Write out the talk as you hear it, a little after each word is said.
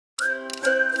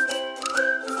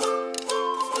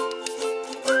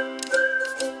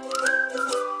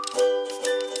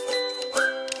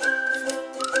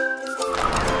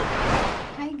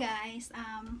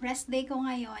birthday ko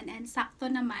ngayon and sakto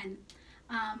naman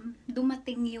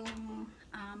dumating yung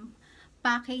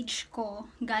package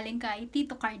ko galing kay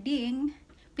Tito Carding.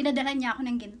 Pinadalhan niya ako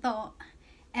ng ginto.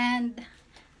 And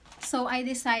so I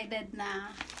decided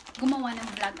na gumawa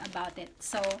ng vlog about it.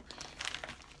 So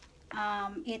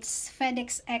it's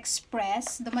FedEx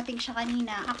Express. Dumating siya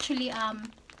kanina. Actually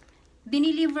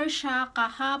dineliver siya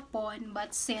kahapon,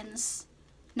 but since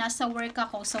nasa work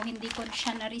ako, so hindi ko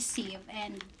siya na-receive,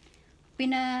 and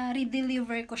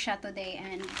pina-redeliver ko siya today,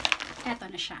 and eto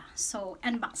na siya. So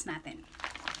unbox natin.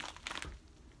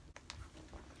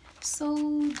 So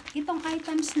itong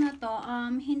items na to,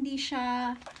 hindi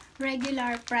siya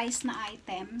regular price na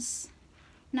items.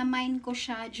 Na-mine ko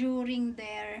siya during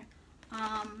their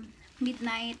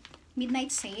midnight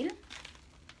sale.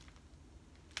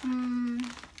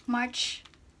 March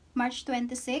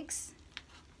 26.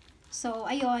 So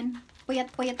ayun,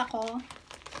 puyat-puyat ako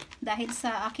dahil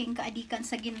sa aking kaadikan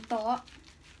sa ginto.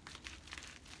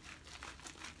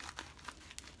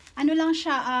 Ano lang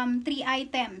siya, 3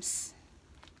 items.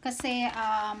 Kasi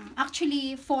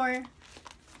actually 4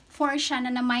 siya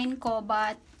na na-mine ko,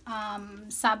 but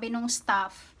sabi nung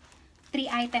staff 3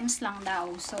 items lang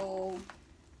daw. So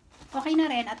okay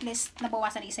na rin, at least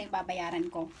nabawasan isa yung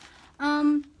babayaran ko.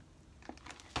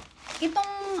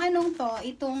 Itong anong to,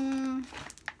 itong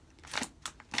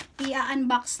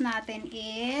i-unbox natin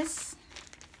is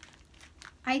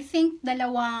I think 2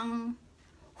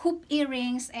 hoop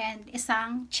earrings and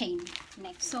isang chain.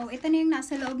 Next. So ito na yung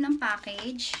nasa loob ng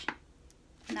package.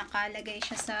 Nakalagay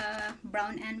siya sa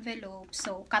brown envelope.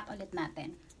 So cut ulit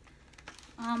natin.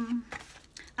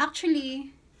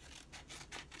 Actually,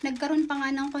 nagkaroon pa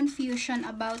nga ng confusion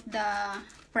about the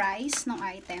price ng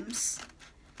items.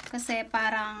 Kasi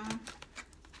parang,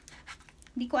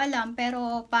 di ko alam,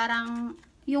 pero parang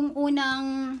yung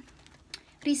unang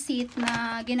receipt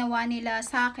na ginawa nila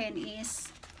sa akin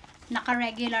is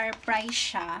naka-regular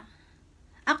price siya.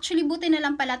 Actually, buti na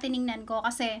lang pala tiningnan ko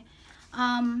kasi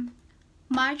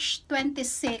March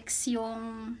 26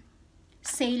 yung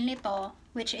sale nito,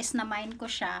 which is na-mine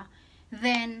ko siya.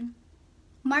 Then,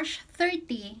 March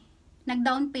 30,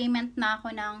 nag-down payment na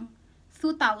ako ng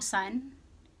 2,000.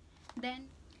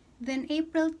 Then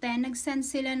April 10, nag-send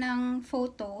sila ng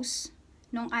photos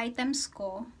ng items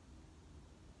ko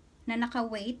na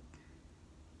naka-weight.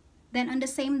 Then on the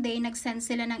same day, nag-send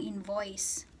sila ng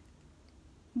invoice.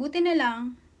 Buti na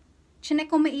lang,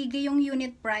 chinek ko maigi yung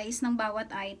unit price ng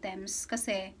bawat items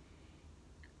kasi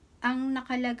ang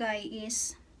nakalagay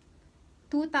is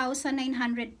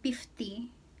 2,950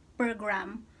 per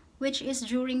gram, which is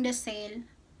during the sale,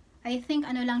 I think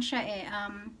ano lang siya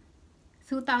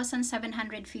 2,750.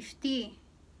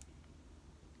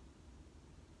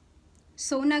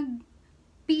 So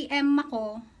nag-PM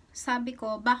ako, sabi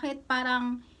ko, bakit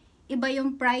parang iba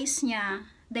yung price niya?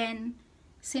 Then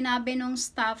sinabi nung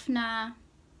staff na,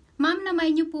 ma'am,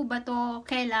 na-mine niyo po ba to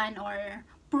kailan, or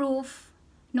proof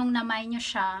nung na-mine niyo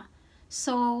siya?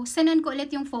 So send ko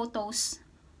ulit yung photos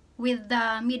with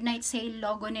the midnight sale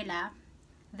logo nila.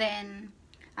 Then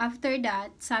after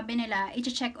that, sabi nila,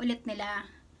 i-check ulit nila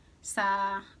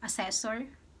sa assessor.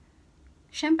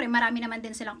 Syempre, marami naman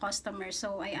din silang customer,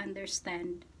 so I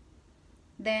understand.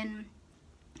 Then,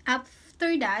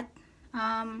 after that,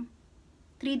 3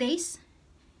 days,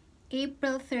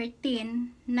 April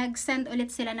 13, nag-send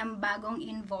ulit sila ng bagong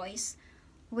invoice,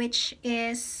 which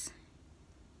is,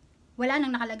 wala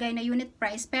nang nakalagay na unit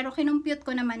price, pero kinumpute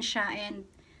ko naman siya, and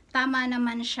tama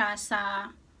naman siya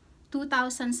sa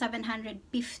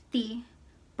 2,750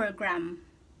 per gram.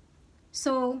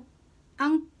 So,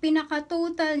 ang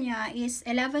pinaka-total niya is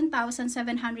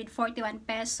 11,741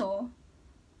 peso.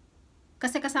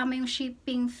 Kasi kasama yung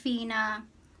shipping fee na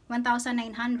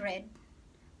 1,900.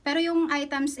 Pero yung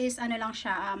items is ano lang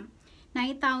siya,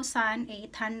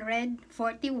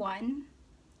 9,841.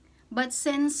 But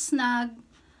since nag-down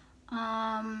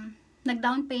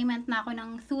payment na ako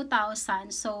ng 2,000,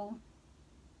 so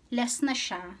less na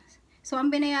siya. So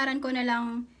ang binayaran ko na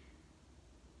lang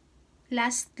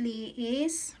lastly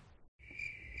is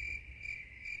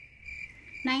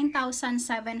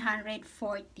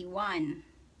 9,741.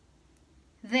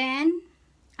 Then,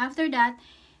 after that,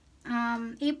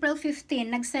 April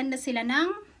 15, nag-send na sila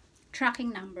ng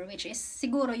tracking number, which is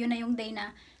siguro yun na yung day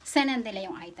na send nila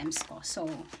yung items ko. So,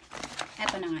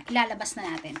 eto na nga, ilalabas na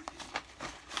natin.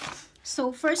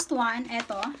 So, first one,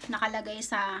 eto, nakalagay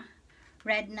sa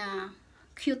red na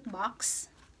cute box.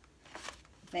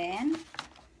 Then,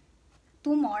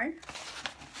 2 more.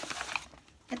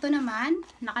 Ito naman,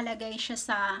 nakalagay siya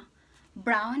sa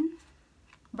brown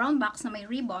box na may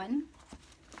ribbon.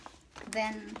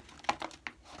 Then,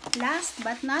 last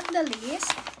but not the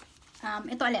least,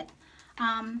 Ito ulit.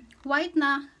 White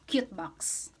na cute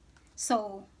box.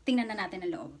 So, tingnan na natin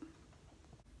ang loob.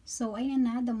 So, ayan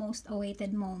na, the most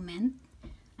awaited moment.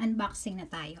 Unboxing na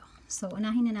tayo. So,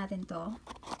 unahin na natin to.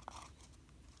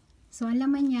 So, ang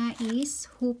laman niya is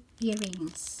hoop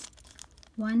earrings.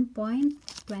 1.29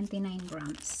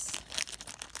 grams.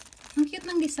 Ang cute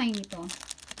ng design nito.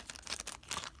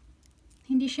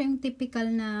 Hindi siya yung typical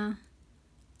na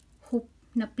hoop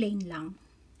na plain lang.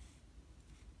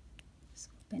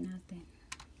 So, open natin.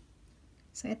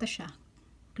 So, ito siya.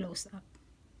 Close up.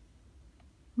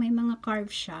 May mga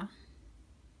carves siya.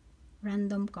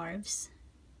 Random carves.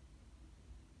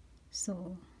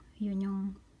 So, yun yung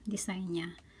design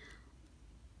niya.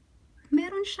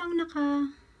 Meron siyang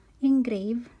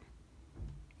naka-engrave.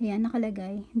 Ayan,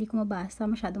 nakalagay. Hindi ko mabasa.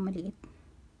 Masyadong maliit.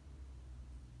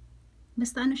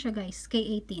 Basta ano siya guys,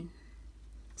 K18.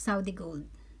 Saudi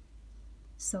gold.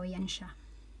 So, yan siya.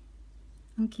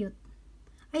 Ang cute.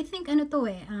 I think ano to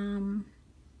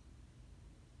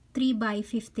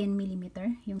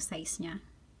 3x15mm yung size niya.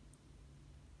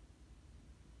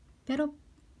 Pero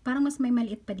parang mas may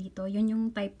maliit pa dito. Yun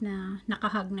yung type na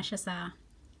nakahag na siya sa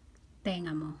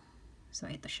tenga mo.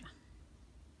 So, ito siya.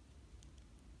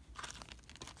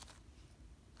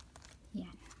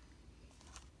 Yan.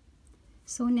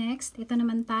 So, next, ito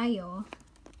naman tayo.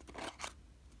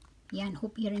 Yan,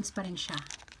 hoop earrings pa rin siya.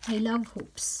 I love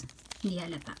hoops. Hindi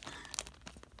halata.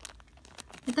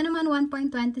 Ito naman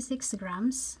 1.26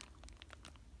 grams.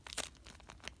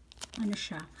 Ano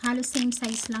siya? Halos same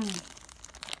size lang eh.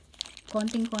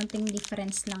 Konting-konting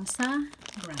difference lang sa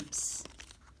grams.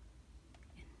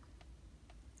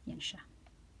 Yan siya.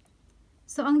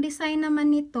 So, ang design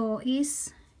naman nito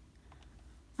is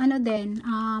ano din,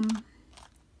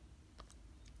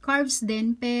 carves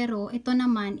din, pero ito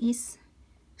naman is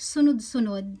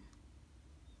sunod-sunod.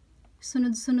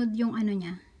 Sunod-sunod yung ano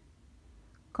niya.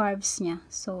 Carves niya.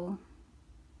 So,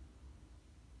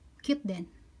 cute din.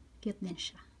 Cute din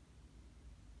siya.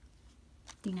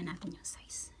 Tingnan natin yung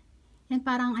size. Yan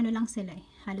parang ano lang sila eh.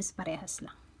 Halos parehas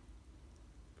lang.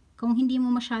 Kung hindi mo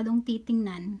masyadong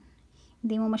titingnan,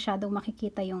 hindi mo masyadong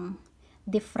makikita yung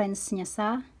difference niya sa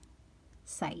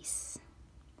size.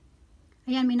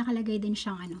 Ayan, may nakalagay din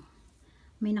siyang ano.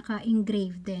 May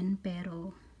naka-engrave din,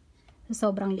 pero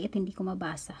sobrang liit, hindi ko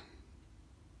mabasa.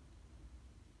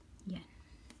 Yan.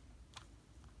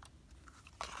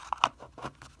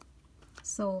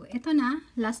 So, ito na.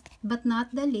 Last but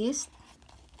not the least.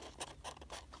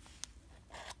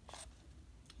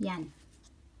 Yan.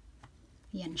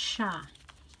 Yan siya.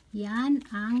 Yan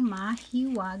ang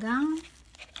mahiwagang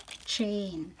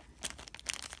chain.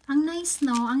 Ang nice,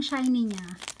 no? Ang shiny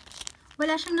niya.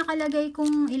 Wala siyang nakalagay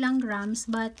kung ilang grams,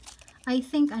 but I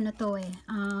think ano to 1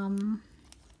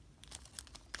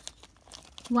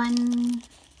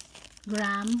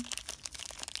 gram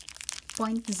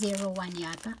 0.01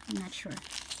 yata. I'm not sure.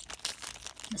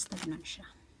 Basta ganun siya.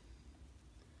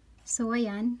 So,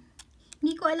 ayan.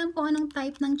 Hindi ko alam kung anong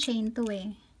type ng chain to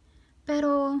eh.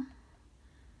 Pero,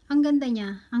 ang ganda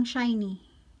niya. Ang shiny.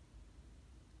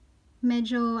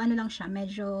 Medyo, ano lang siya.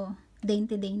 Medyo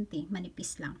dainty-dainty.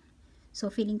 Manipis lang. So,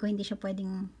 feeling ko hindi siya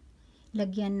pwedeng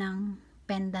lagyan ng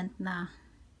pendant na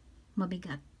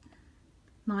mabigat.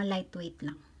 Mga lightweight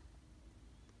lang.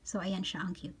 So, ayan siya.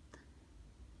 Ang cute.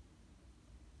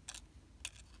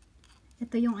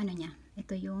 Ito yung ano niya.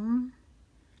 Ito yung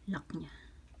lock niya.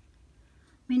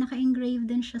 May naka-engrave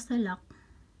din siya sa lock.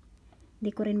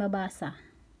 Hindi ko rin mabasa.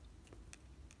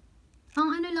 Ang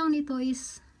ano lang nito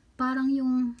is parang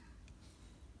yung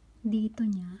dito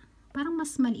niya. Parang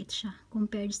mas maliit siya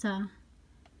compared sa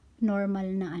normal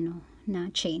na ano,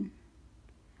 na chain.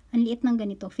 Ang liit ng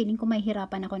ganito. Feeling ko may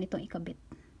hirapan ako nitong ikabit.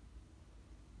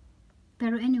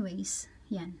 Pero anyways,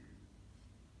 yan.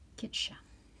 Cute siya.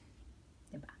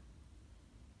 Diba?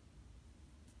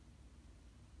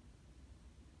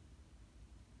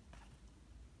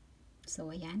 So,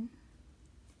 ayan.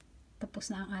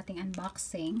 Tapos na ang ating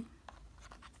unboxing.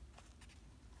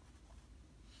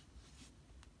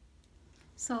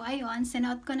 So, ayun.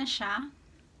 Sinuot ko na siya.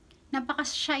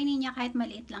 Napaka-shiny niya kahit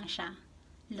maliit lang siya.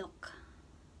 Look.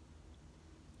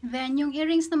 Then, yung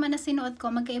earrings naman na sinuot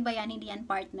ko, magkaiba yan, hindi yan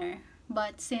partner.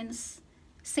 But, since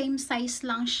same size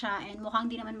lang siya and mukhang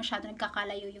di naman masyado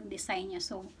nagkakalayo yung design niya.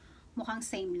 So, mukhang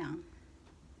same lang.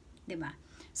 'Di ba?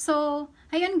 So,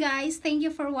 ayun guys, thank you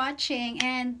for watching,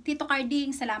 and Tito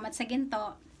Carding, salamat sa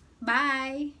ginto.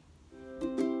 Bye!